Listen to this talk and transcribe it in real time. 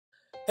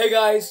Hey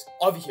guys,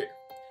 Avi here.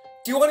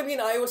 Do you want to be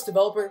an iOS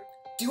developer?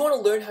 Do you want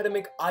to learn how to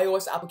make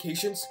iOS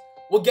applications?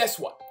 Well, guess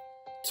what?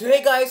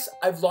 Today guys,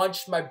 I've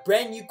launched my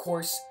brand new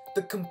course,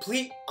 the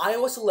complete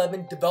iOS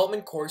 11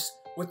 development course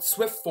with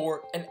Swift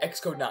 4 and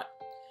Xcode 9.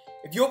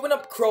 If you open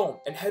up Chrome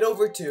and head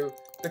over to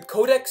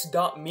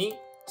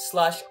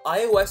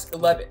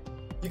thecodex.me/iOS11,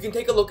 you can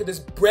take a look at this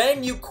brand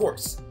new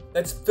course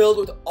that's filled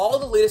with all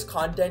the latest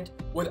content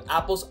with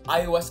Apple's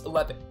iOS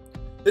 11.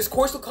 This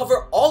course will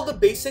cover all the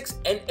basics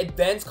and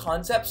advanced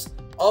concepts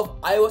of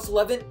iOS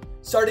 11,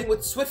 starting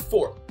with Swift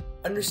 4,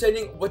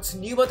 understanding what's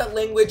new about that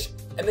language,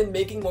 and then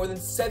making more than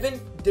 7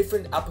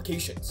 different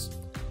applications.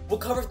 We'll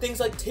cover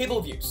things like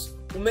table views,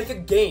 we'll make a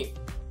game,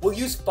 we'll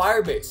use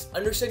Firebase,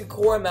 understand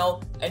Core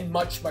ML, and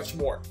much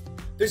more.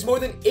 There's more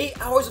than 8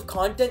 hours of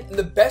content, and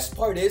the best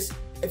part is,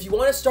 if you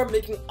want to start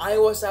making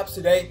iOS apps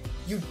today,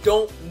 you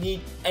don't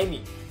need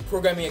any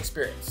programming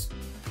experience.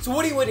 So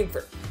what are you waiting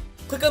for?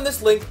 Click on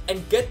this link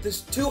and get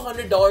this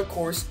 $200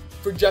 course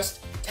for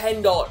just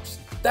 $10.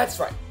 That's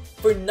right,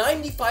 for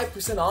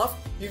 95% off,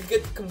 you can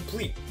get the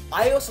complete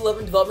iOS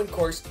 11 development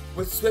course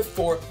with Swift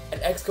 4 and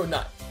Xcode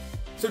 9.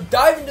 So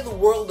dive into the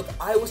world of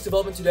iOS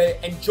development today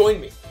and join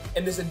me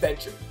in this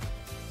adventure.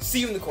 See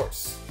you in the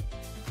course.